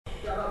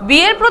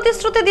বিয়ের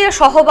প্রতিশ্রুতি দিয়ে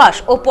সহবাস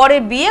ও পরে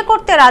বিয়ে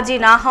করতে রাজি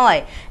না হয়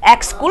এক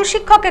স্কুল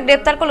শিক্ষককে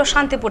গ্রেপ্তার করল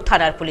শান্তিপুর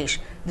থানার পুলিশ।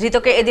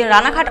 ধৃতকে এদিন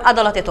রানাঘাট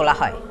আদালতে তোলা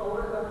হয়।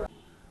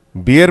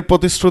 বিয়ের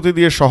প্রতিশ্রুতি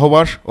দিয়ে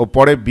সহবাস ও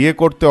পরে বিয়ে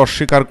করতে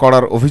অস্বীকার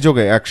করার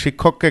অভিযোগে এক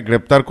শিক্ষককে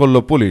গ্রেপ্তার করল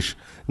পুলিশ।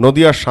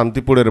 নদিয়ার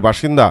শান্তিপুরের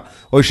বাসিন্দা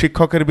ওই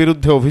শিক্ষকের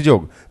বিরুদ্ধে অভিযোগ,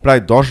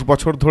 প্রায় 10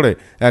 বছর ধরে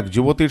এক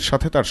যুবতীর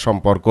সাথে তার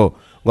সম্পর্ক।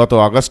 গত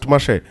আগস্ট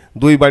মাসে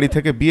 2 বাড়ি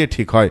থেকে বিয়ে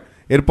ঠিক হয়।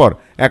 এরপর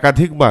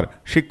একাধিকবার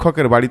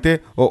শিক্ষকের বাড়িতে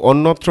ও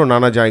অন্যত্র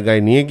নানা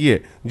জায়গায় নিয়ে গিয়ে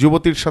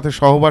যুবতীর সাথে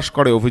সহবাস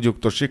করে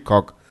অভিযুক্ত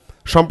শিক্ষক।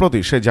 সম্প্রতি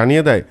সে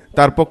জানিয়ে দেয়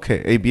তার পক্ষে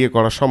এই বিয়ে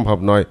করা সম্ভব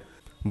নয়।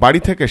 বাড়ি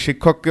থেকে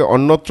শিক্ষককে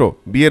অন্যত্র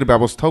বিয়ের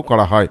ব্যবস্থাও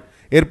করা হয়।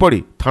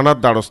 এরপরই থানার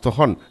দ্বারস্থ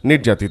হন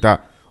নির্যাতিতা।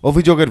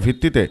 অভিযোগের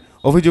ভিত্তিতে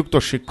অভিযুক্ত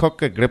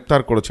শিক্ষককে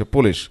গ্রেপ্তার করেছে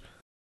police.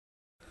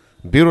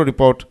 Bureau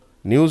report,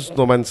 news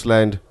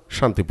no man's land,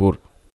 Shantipur.